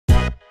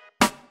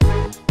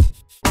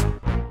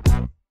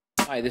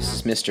Hi, this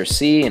is Mr.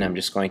 C, and I'm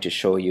just going to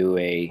show you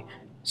a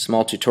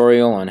small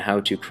tutorial on how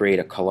to create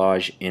a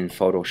collage in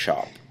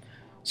Photoshop.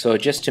 So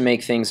just to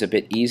make things a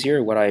bit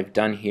easier, what I've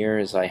done here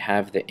is I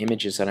have the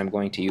images that I'm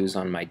going to use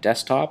on my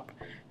desktop.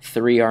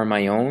 3 are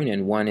my own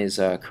and 1 is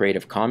a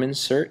Creative Commons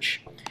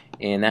search.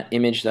 And that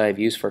image that I've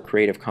used for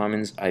Creative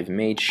Commons, I've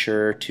made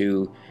sure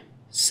to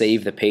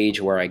save the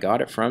page where I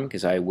got it from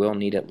because I will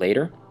need it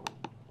later.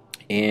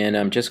 And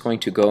I'm just going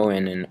to go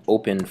in and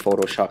open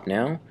Photoshop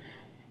now.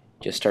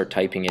 Just start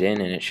typing it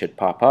in and it should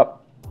pop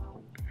up.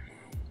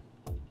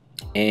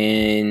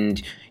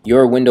 And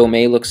your window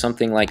may look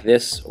something like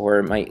this, or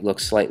it might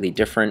look slightly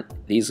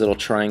different. These little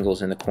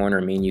triangles in the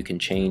corner mean you can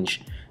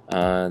change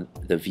the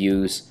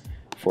views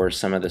for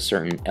some of the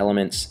certain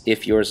elements.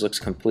 If yours looks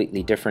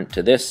completely different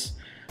to this,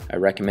 I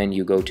recommend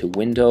you go to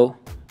Window,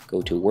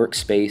 go to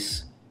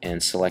Workspace,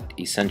 and select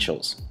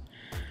Essentials.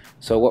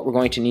 So what we're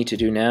going to need to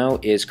do now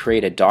is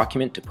create a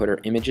document to put our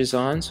images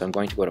on. So I'm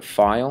going to go to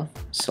File,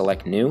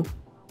 select New.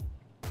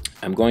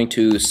 I'm going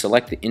to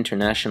select the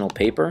international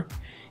paper,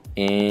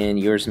 and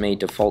yours may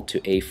default to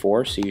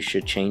A4, so you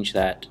should change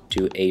that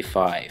to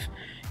A5.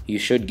 You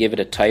should give it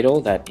a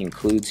title that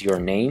includes your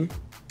name,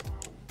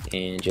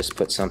 and just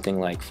put something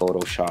like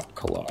Photoshop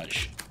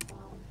Collage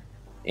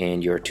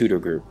and your tutor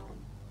group.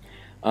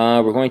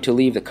 We're going to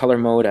leave the color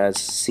mode as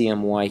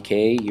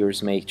CMYK.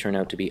 Yours may turn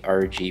out to be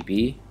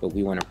RGB, but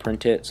we want to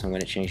print it, so I'm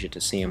going to change it to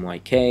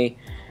CMYK.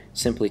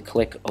 Simply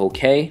click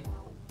OK.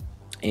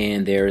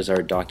 And there's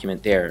our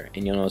document there,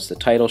 and you'll notice the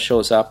title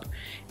shows up,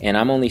 and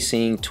I'm only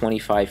seeing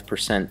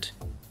 25%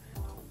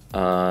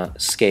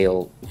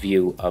 scale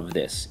view of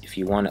this. If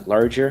you want it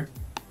larger,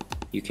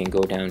 you can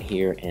go down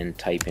here and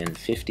type in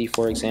 50,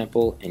 for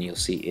example, and you'll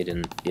see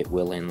it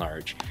will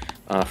enlarge.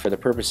 For the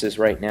purposes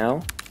right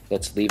now,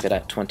 let's leave it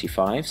at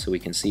 25 so we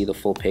can see the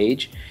full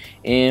page.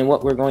 And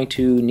what we're going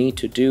to need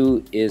to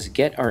do is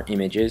get our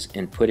images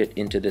and put it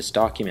into this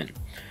document.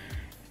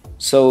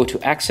 So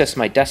to access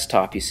my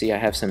desktop, you see I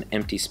have some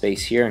empty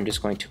space here. I'm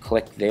just going to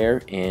click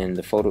there, and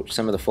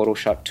some of the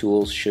Photoshop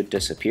tools should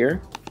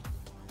disappear.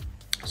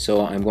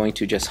 So I'm going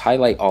to just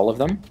highlight all of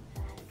them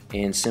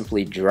and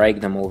simply drag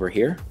them over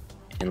here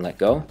and let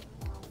go.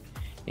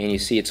 And you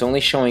see it's only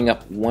showing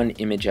up one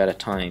image at a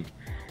time.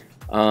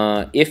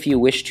 If you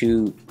wish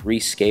to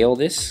rescale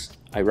this,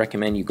 I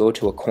recommend you go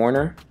to a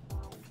corner,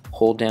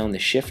 hold down the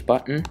Shift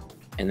button,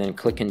 and then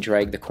click and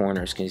drag the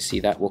corners. Can you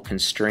see that will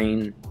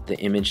constrain the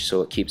image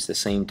so it keeps the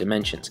same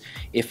dimensions.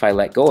 If I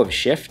let go of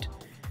Shift,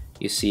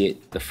 you see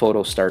the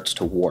photo starts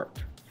to warp.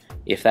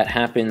 If that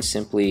happens,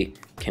 simply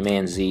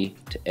Command Z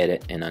to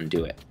edit and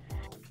undo it.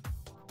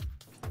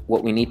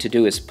 What we need to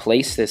do is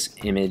place this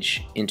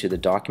image into the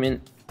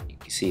document.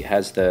 You see it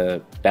has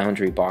the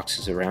boundary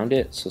boxes around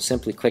it, so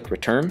simply click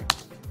Return,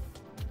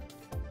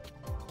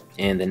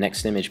 and the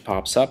next image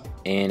pops up,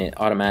 and it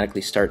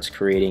automatically starts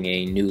creating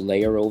a new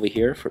layer over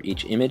here for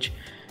each image.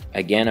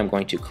 Again, I'm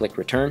going to click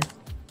Return.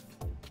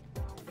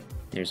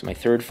 There's my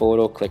third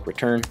photo, click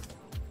Return.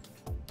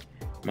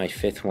 My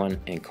fifth one,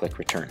 and click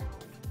Return.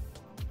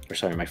 Or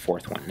sorry, my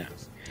fourth one now.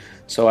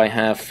 So I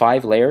have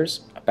 5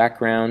 layers, a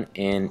background,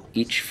 and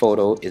each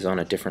photo is on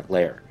a different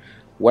layer.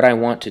 What I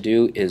want to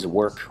do is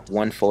work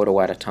one photo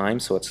at a time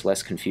so it's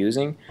less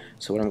confusing.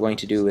 So what I'm going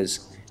to do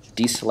is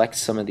deselect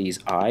some of these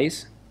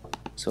eyes.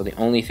 So the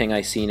only thing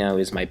I see now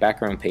is my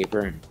background paper,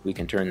 and we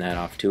can turn that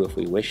off too if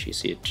we wish. You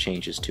see it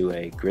changes to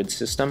a grid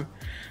system.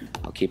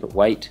 I'll keep it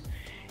white.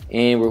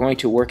 And we're going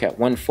to work at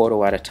one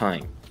photo at a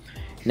time.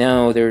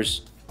 Now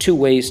there's 2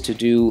 ways to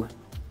do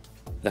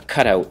the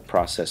cutout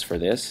process for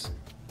this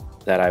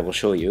that I will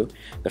show you.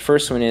 The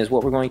first one is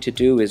what we're going to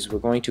do is we're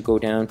going to go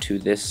down to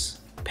this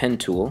pen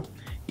tool.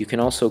 You can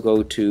also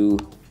go to,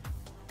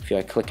 if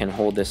I click and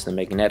hold this, the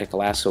magnetic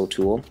lasso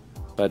tool,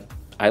 but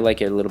I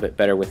like it a little bit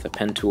better with the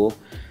pen tool.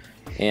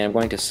 And I'm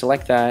going to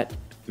select that,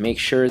 make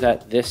sure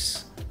that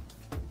this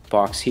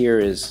box here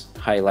is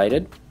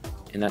highlighted,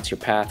 and that's your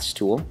paths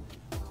tool.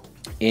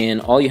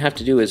 And all you have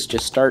to do is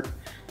just start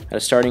at a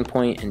starting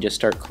point and just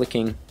start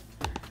clicking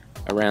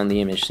around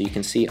the image. So you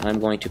can see I'm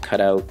going to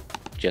cut out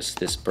just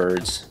this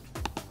bird's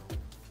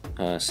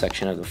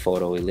section of the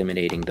photo,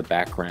 eliminating the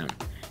background.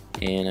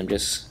 And I'm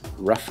just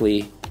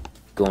roughly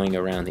going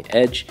around the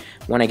edge.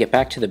 When I get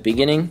back to the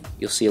beginning,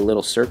 you'll see a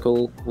little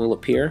circle will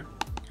appear.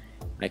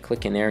 I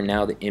click in there,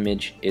 now the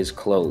image is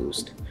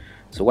closed.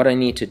 So what I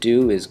need to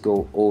do is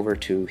go over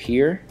to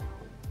here,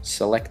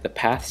 select the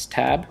Paths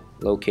tab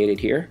located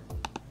here,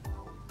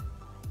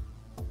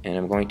 and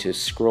I'm going to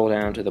scroll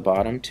down to the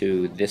bottom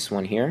to this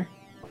one here,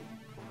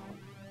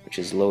 which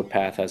is Load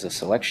Path as a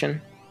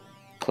Selection.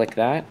 Click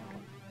that,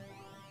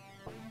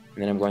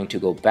 and then I'm going to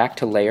go back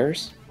to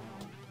Layers,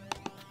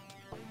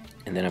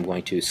 and then I'm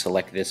going to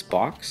select this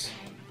box,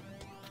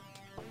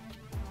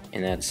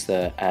 and that's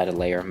the Add a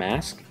Layer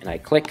Mask, and I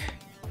click,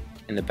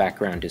 and the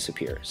background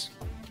disappears.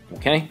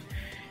 Okay,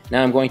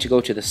 now I'm going to go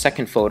to the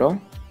second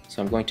photo,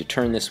 so I'm going to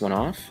turn this one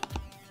off,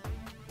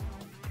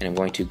 and I'm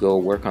going to go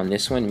work on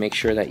this one. Make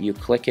sure that you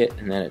click it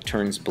and then it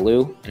turns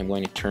blue, and I'm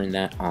going to turn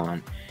that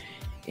on.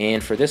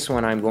 And for this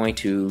one, I'm going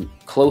to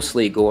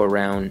closely go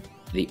around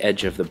the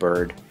edge of the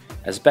bird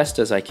as best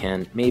as I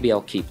can. Maybe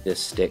I'll keep this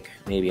stick,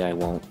 maybe I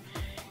won't.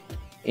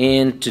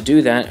 And to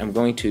do that, I'm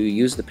going to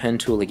use the pen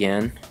tool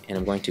again, and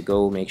I'm going to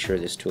go make sure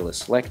this tool is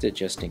selected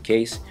just in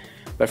case.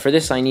 But for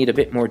this, I need a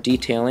bit more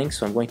detailing,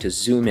 so I'm going to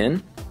zoom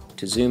in.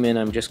 To zoom in,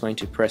 I'm just going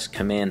to press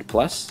Command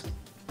plus.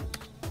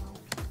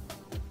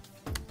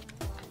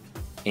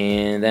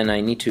 And then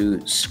I need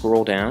to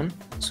scroll down,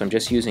 so I'm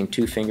just using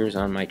 2 fingers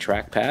on my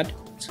trackpad.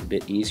 It's a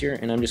bit easier,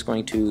 and I'm just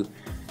going to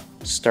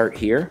start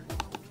here.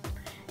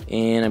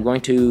 And I'm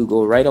going to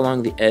go right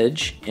along the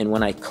edge, and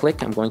when I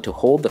click, I'm going to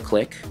hold the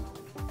click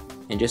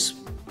and just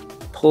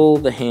pull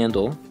the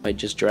handle by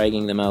just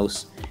dragging the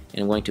mouse,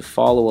 and I'm going to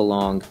follow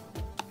along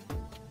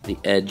the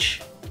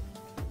edge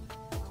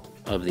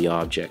of the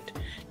object.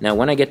 Now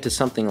when I get to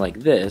something like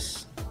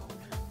this,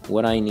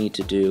 what I need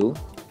to do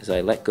is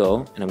I let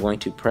go, and I'm going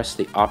to press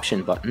the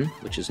Option button,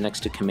 which is next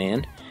to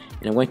Command,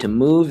 and I'm going to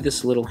move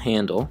this little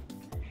handle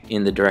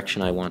in the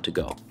direction I want to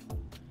go.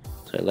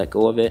 So I let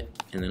go of it,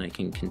 and then I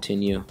can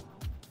continue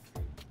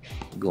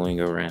going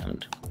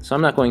around. So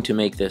I'm not going to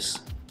make this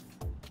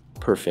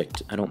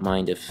perfect. I don't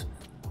mind if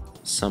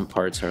some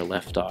parts are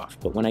left off,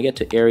 but when I get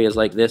to areas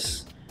like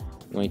this,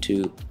 I'm going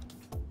to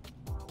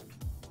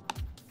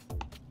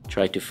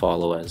try to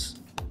follow as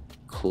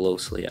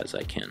closely as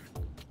I can.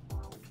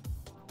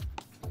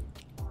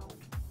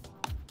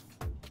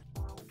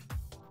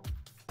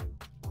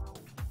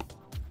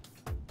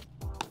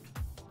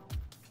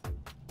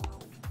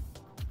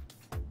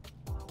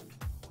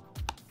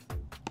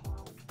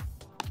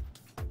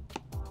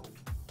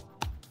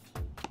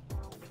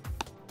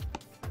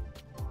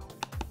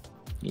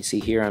 You see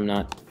here I'm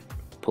not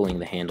pulling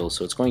the handle,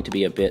 so it's going to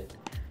be a bit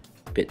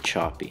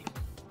choppy.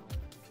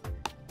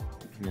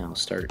 Now I'll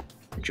start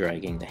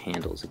dragging the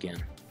handles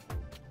again.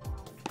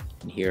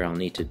 And here I'll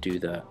need to do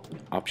the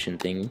option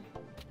thing,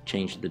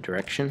 change the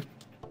direction.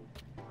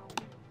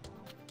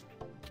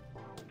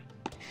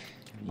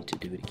 I need to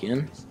do it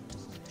again.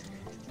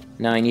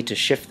 Now I need to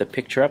shift the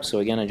picture up, so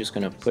again I'm just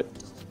going to put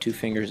 2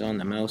 fingers on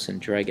the mouse and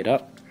drag it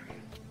up.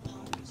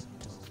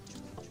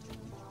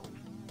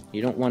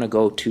 You don't want to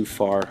go too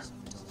far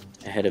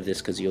ahead of this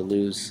because you'll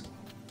lose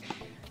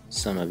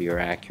some of your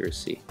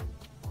accuracy.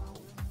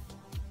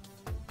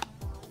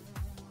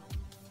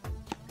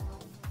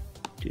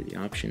 Do the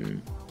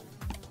option.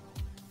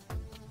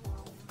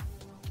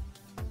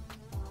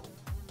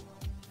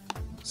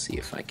 See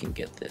if I can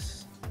get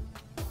this.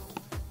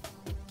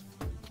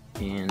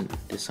 And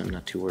this I'm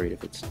not too worried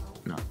if it's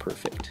not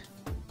perfect.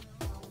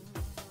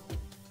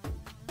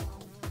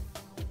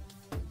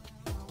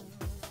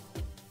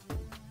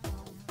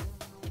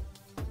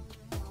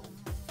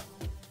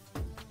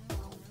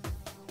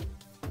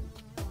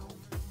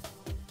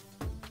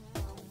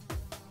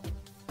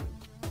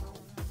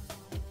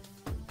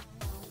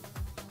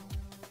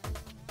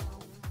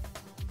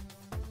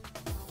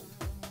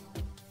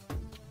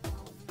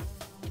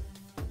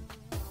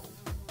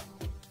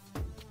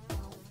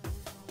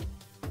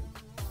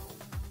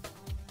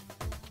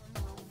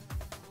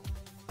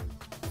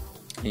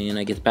 And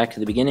I get back to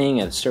the beginning,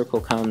 and the circle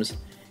comes,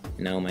 and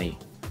now my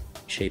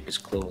shape is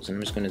closed. And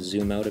I'm just going to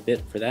zoom out a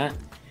bit for that.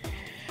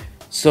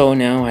 So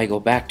now I go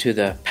back to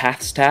the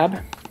Paths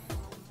tab,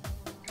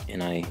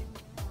 and I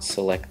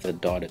select the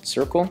dotted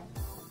circle,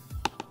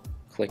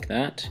 click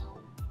that,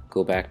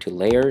 go back to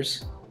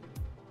Layers,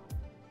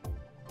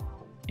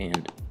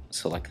 and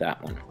select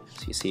that one.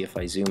 So you see if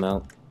I zoom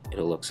out,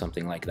 it'll look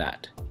something like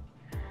that.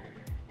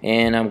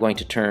 And I'm going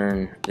to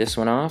turn this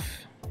one off,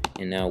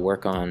 and now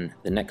work on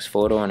the next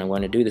photo, and I'm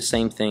going to do the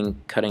same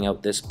thing cutting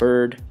out this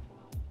bird,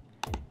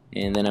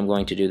 and then I'm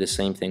going to do the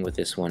same thing with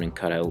this one and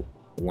cut out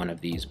one of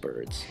these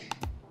birds.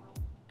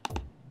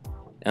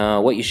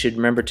 What you should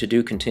remember to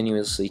do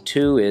continuously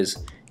too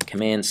is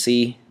Command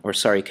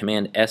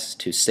S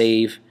to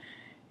save,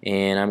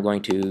 and I'm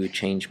going to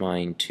change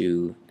mine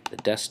to the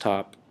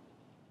desktop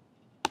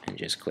and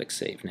just click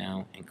Save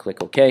now and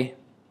click OK,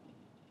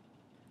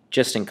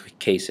 just in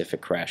case if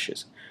it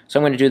crashes. So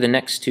I'm going to do the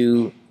next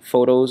 2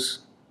 photos,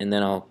 and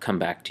then I'll come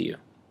back to you.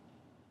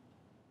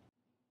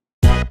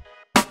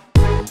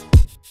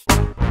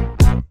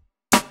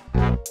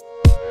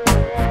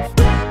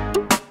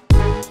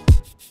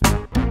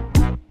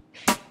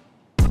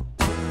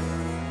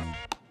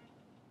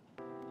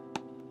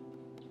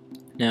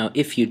 Now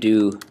if you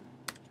do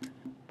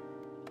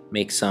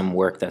make some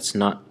work that's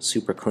not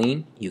super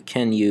clean, you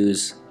can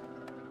use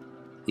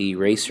the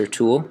eraser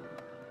tool.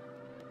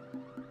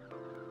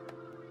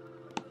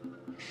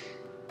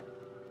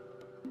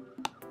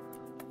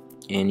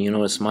 And you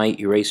notice my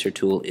eraser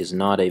tool is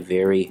not a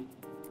very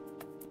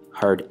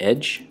hard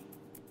edge.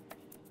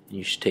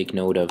 You should take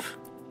note of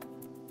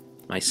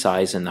my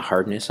size and the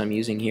hardness I'm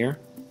using here.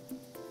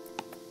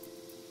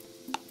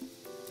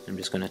 I'm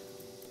just going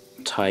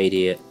to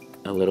tidy it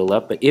a little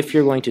up, but if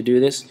you're going to do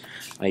this,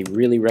 I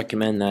really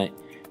recommend that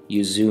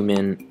you zoom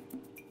in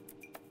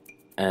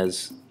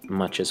as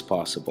much as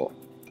possible.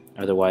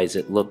 Otherwise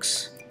it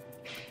looks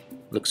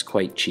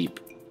quite cheap.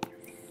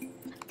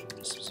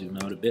 Just zoom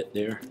out a bit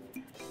there.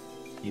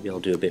 Maybe I'll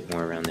do a bit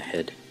more around the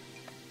head.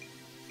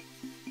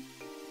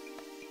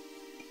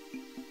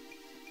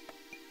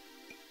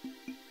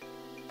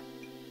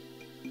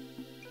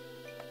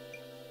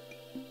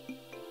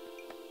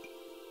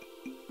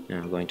 Now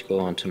I'm going to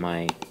go on to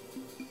my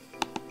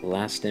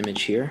last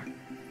image here.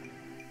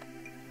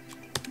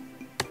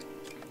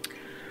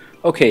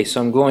 Okay, so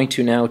I'm going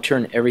to now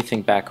turn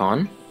everything back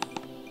on.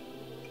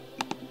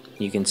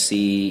 You can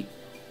see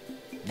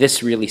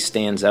this really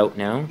stands out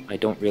now. I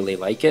don't really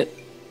like it,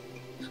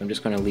 so I'm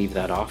just going to leave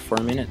that off for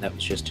a minute. That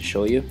was just to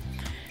show you.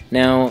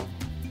 Now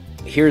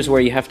here's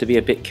where you have to be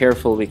a bit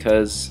careful,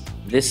 because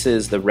this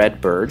is the red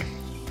bird,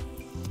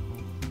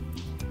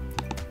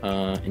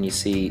 and you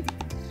see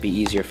it'd be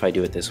easier if I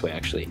do it this way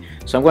actually.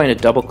 So I'm going to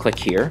double click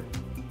here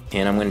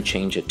and I'm going to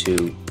change it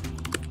to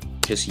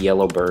just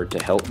yellow bird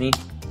to help me,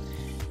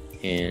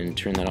 and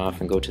turn that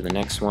off and go to the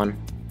next one.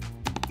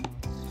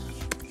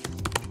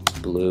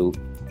 Blue,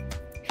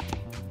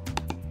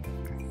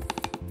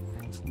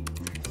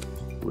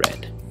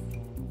 red.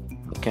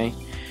 Okay,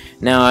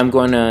 now I'm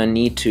going to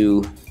need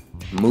to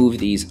move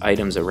these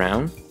items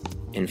around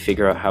and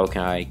figure out how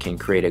I can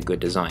create a good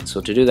design.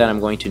 So to do that, I'm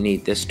going to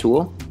need this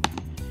tool,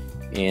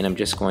 and I'm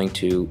just going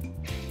to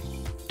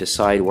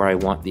decide where I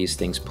want these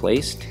things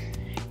placed.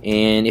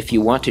 And if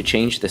you want to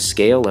change the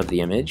scale of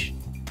the image,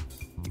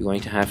 you're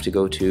going to have to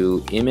go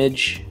to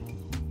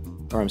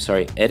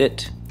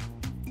Edit,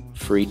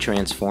 Free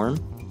Transform,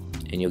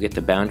 and you'll get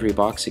the boundary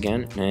box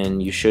again.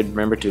 And you should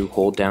remember to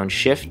hold down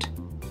Shift,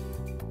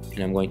 and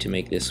I'm going to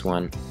make this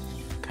one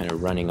kind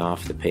of running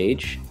off the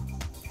page.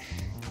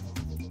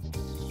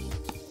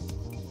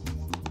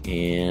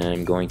 And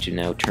I'm going to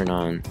now turn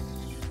on,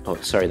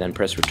 then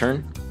press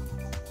return,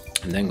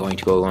 and then going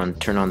to go on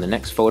turn on the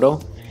next photo,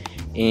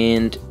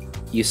 and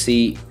you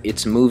see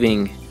it's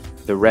moving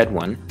the red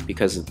one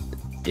because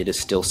it is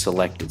still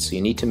selected. So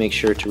you need to make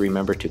sure to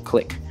remember to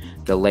click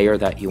the layer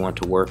that you want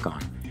to work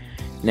on.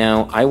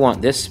 Now I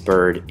want this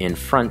bird in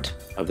front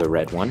of the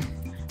red one,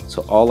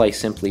 so all I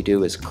simply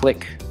do is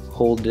click,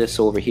 hold this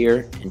over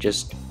here, and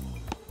just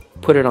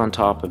put it on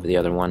top of the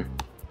other one,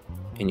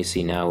 and you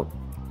see now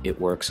it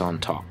works on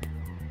top.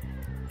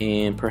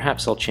 And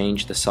perhaps I'll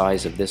change the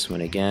size of this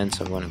one again,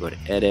 so I'm going to go to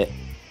Edit,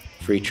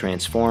 Free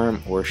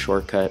Transform, or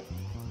shortcut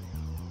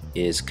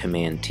is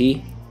Command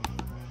T,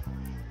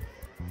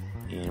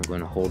 and I'm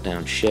going to hold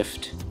down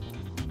Shift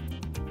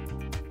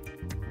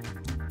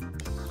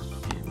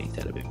and make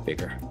that a bit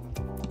bigger.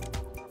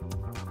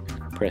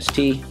 Press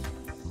T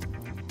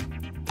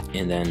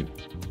and then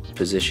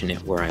position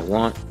it where I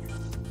want.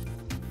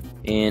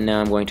 And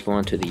now I'm going to go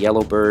on to the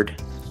yellow bird,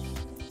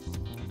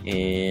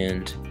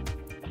 and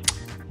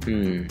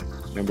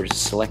remember to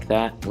select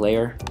that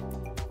layer,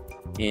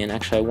 and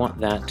actually I want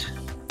that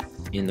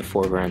in the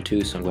foreground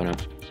too, so I'm going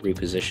to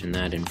reposition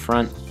that in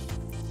front,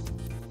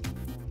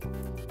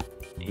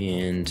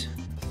 and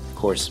of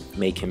course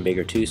make him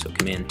bigger too, so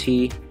Command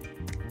T,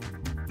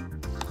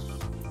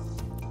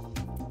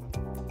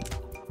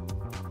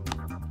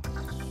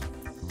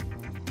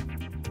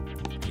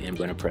 and I'm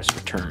going to press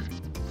return.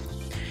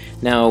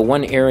 Now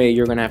one area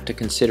you're going to have to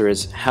consider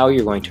is how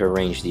you're going to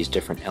arrange these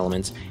different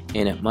elements,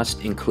 and it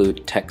must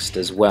include text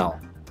as well.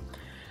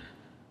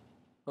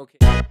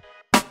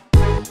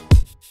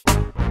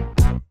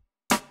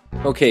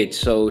 Okay,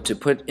 so to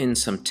put in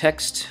some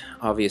text,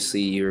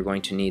 obviously you're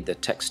going to need the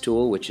text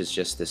tool, which is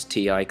just this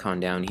T icon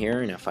down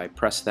here, and if I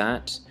press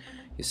that,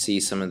 you see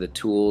some of the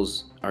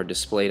tools are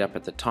displayed up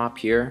at the top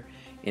here,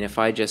 and if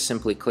I just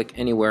simply click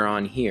anywhere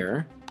on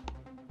here,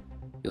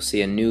 you'll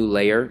see a new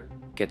layer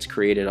gets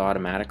created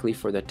automatically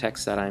for the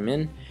text that I'm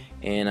in,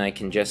 and I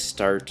can just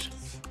start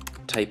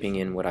typing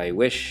in what I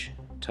wish.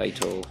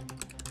 Title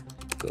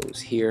goes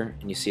here,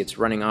 and you see it's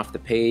running off the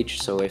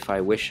page, so if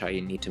I wish, I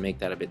need to make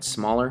that a bit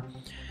smaller.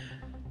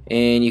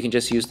 And you can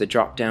just use the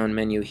drop down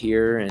menu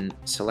here and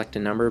select a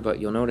number, but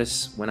you'll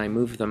notice when I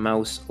move the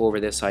mouse over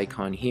this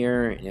icon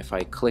here, and if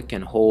I click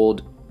and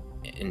hold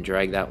and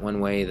drag that one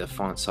way, the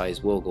font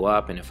size will go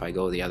up, and if I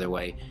go the other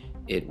way,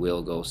 it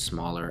will go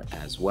smaller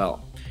as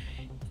well.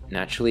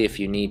 Naturally, if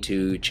you need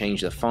to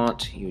change the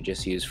font, you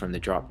just use from the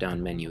drop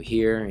down menu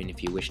here, and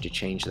if you wish to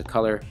change the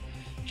color,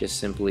 just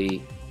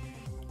simply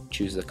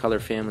choose the color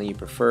family you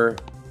prefer,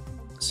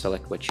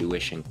 select what you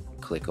wish, and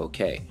click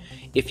OK.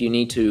 If you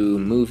need to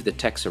move the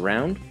text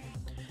around,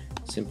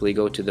 simply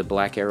go to the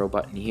black arrow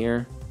button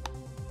here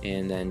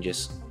and then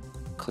just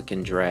click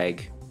and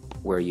drag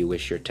where you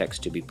wish your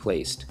text to be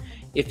placed.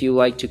 If you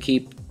like to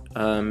keep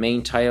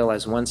main title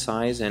as one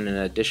size and an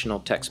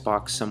additional text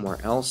box somewhere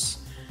else,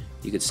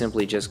 you could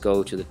simply just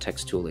go to the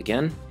text tool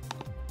again,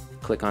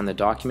 click on the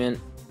document,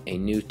 a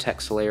new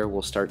text layer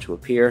will start to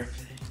appear,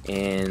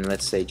 and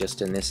let's say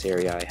just in this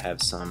area I have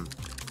some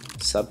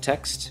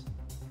subtext.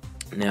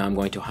 Now I'm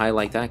going to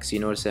highlight that because you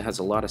notice it has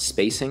a lot of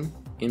spacing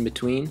in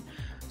between,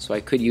 so I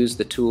could use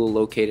the tool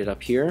located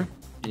up here,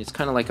 and it's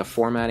kind of like a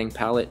formatting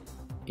palette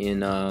in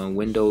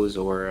Windows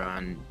or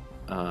on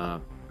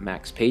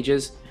Mac's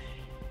Pages,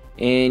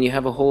 And you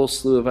have a whole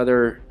slew of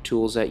other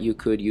tools that you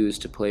could use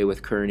to play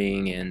with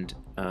kerning and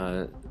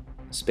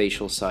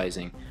spatial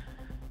sizing.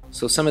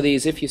 So some of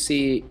these, if you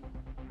see,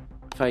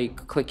 if I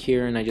click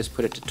here and I just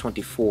put it to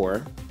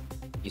 24,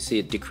 you see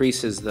it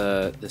decreases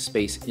the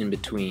space in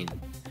between.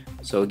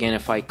 So again,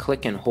 if I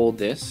click and hold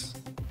this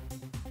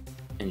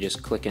and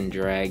just click and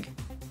drag,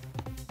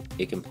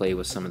 it can play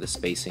with some of the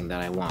spacing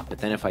that I want. But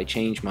then if I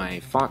change my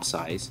font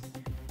size,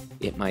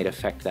 it might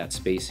affect that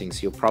spacing,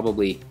 so you'll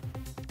probably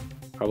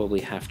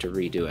have to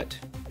redo it.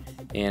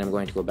 And I'm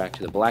going to go back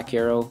to the black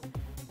arrow,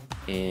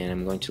 and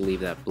I'm going to leave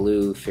that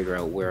blue, figure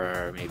out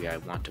where maybe I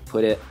want to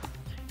put it.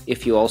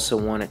 If you also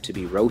want it to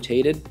be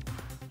rotated,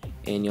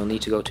 and you'll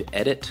need to go to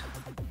Edit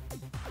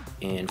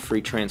and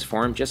Free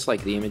Transform, just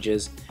like the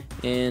images,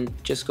 and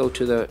just go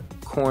to the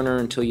corner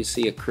until you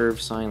see a curve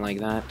sign like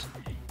that.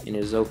 And it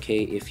is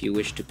okay if you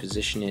wish to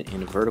position it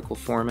in a vertical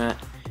format.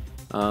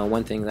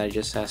 One thing that I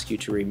just ask you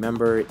to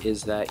remember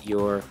is that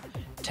your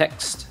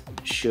text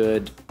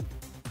should,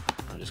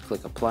 I'll just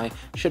click apply,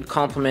 should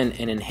complement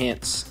and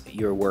enhance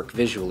your work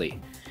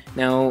visually.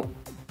 Now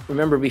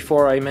remember,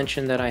 before I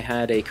mentioned that I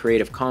had a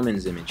Creative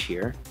Commons image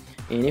here,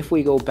 and if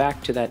we go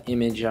back to that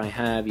image I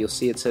have, you'll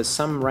see it says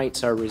some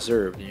rights are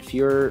reserved. And if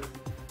you're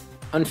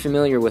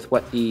unfamiliar with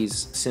what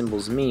these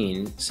symbols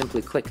mean,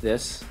 simply click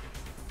this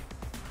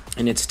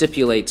and it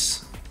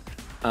stipulates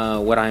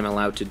what I'm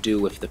allowed to do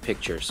with the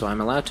picture. So I'm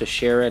allowed to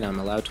share it, I'm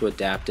allowed to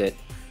adapt it,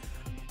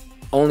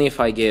 only if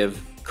I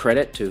give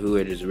credit to who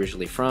it is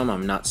originally from,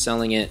 I'm not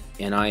selling it,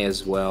 and I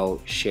as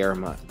well share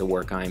the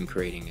work I'm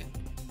creating it.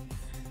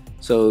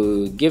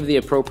 So give the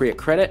appropriate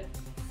credit,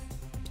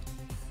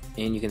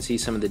 and you can see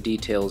some of the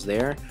details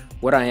there.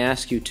 What I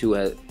ask you to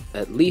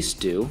at least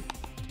do,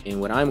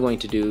 and what I'm going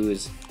to do,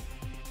 is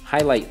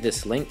highlight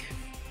this link,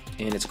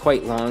 and it's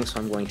quite long, so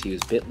I'm going to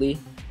use bit.ly,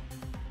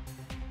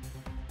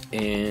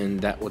 and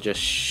that will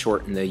just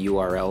shorten the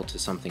URL to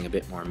something a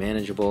bit more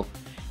manageable.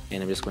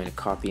 And I'm just going to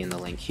copy in the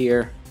link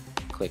here,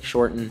 click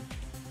shorten,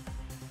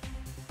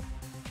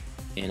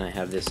 and I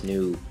have this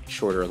new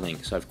shorter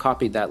link. So I've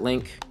copied that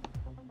link,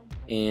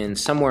 and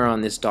somewhere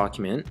on this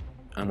document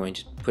I'm going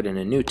to put in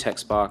a new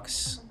text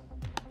box.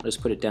 I'll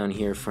just put it down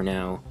here for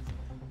now.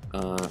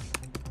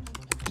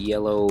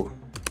 Yellow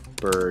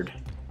bird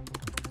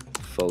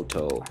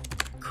photo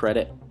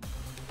credit,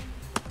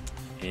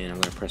 and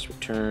I'm going to press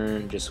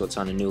return just so it's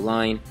on a new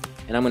line,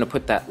 and I'm going to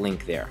put that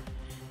link there.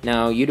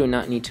 Now you do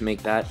not need to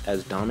make that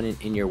as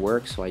dominant in your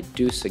work, so I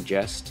do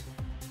suggest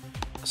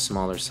a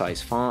smaller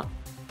size font.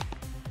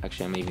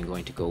 Actually, I'm even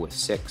going to go with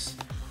 6.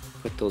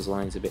 Put those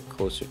lines a bit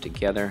closer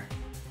together,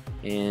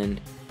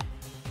 and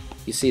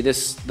you see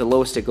this, the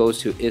lowest it goes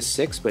to is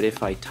 6, but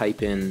if I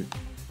type in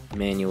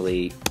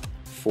manually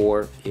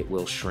 4, it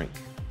will shrink.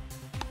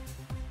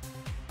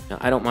 Now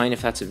I don't mind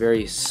if that's a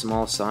very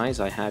small size.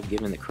 I have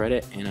given the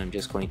credit, and I'm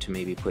just going to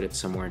maybe put it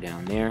somewhere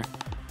down there.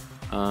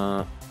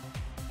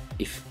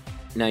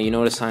 Now you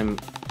notice I'm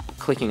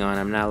clicking on,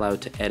 I'm not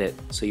allowed to edit,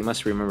 so you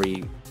must remember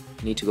you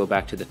need to go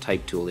back to the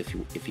type tool if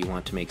you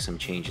want to make some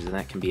changes, and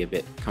that can be a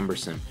bit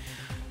cumbersome.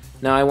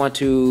 Now I want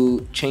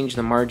to change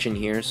the margin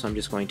here, so I'm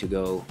just going to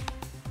go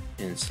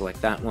and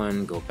select that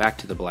one, go back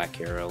to the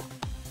black arrow,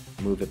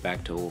 move it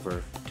back to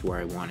over to where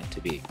I want it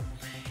to be.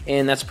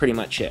 And that's pretty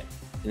much it.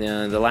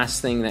 Now, the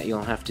last thing that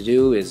you'll have to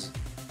do is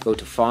go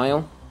to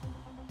File,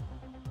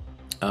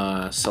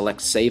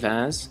 select Save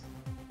As,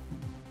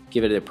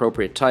 give it an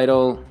appropriate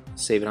title,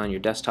 save it on your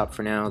desktop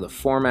for now. The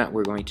format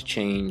we're going to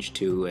change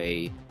to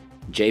a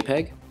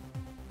JPEG,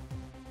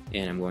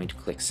 and I'm going to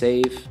click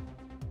Save,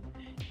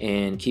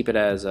 and keep it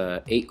as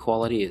 8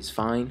 quality is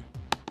fine.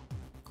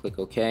 Click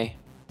OK,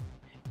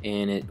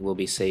 and it will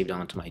be saved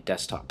onto my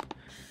desktop,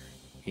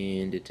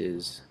 and it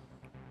is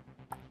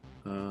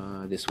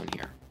this one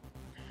here.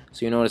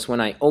 So you notice when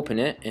I open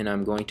it, and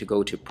I'm going to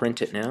go to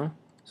print it now,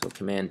 so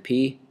Command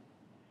P,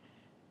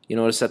 you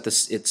notice that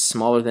it's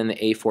smaller than the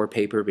A4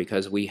 paper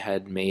because we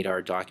had made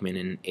our document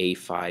in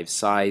A5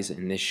 size,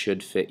 and this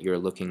should fit your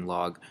looking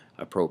log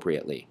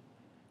appropriately.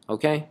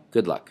 Okay,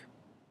 good luck.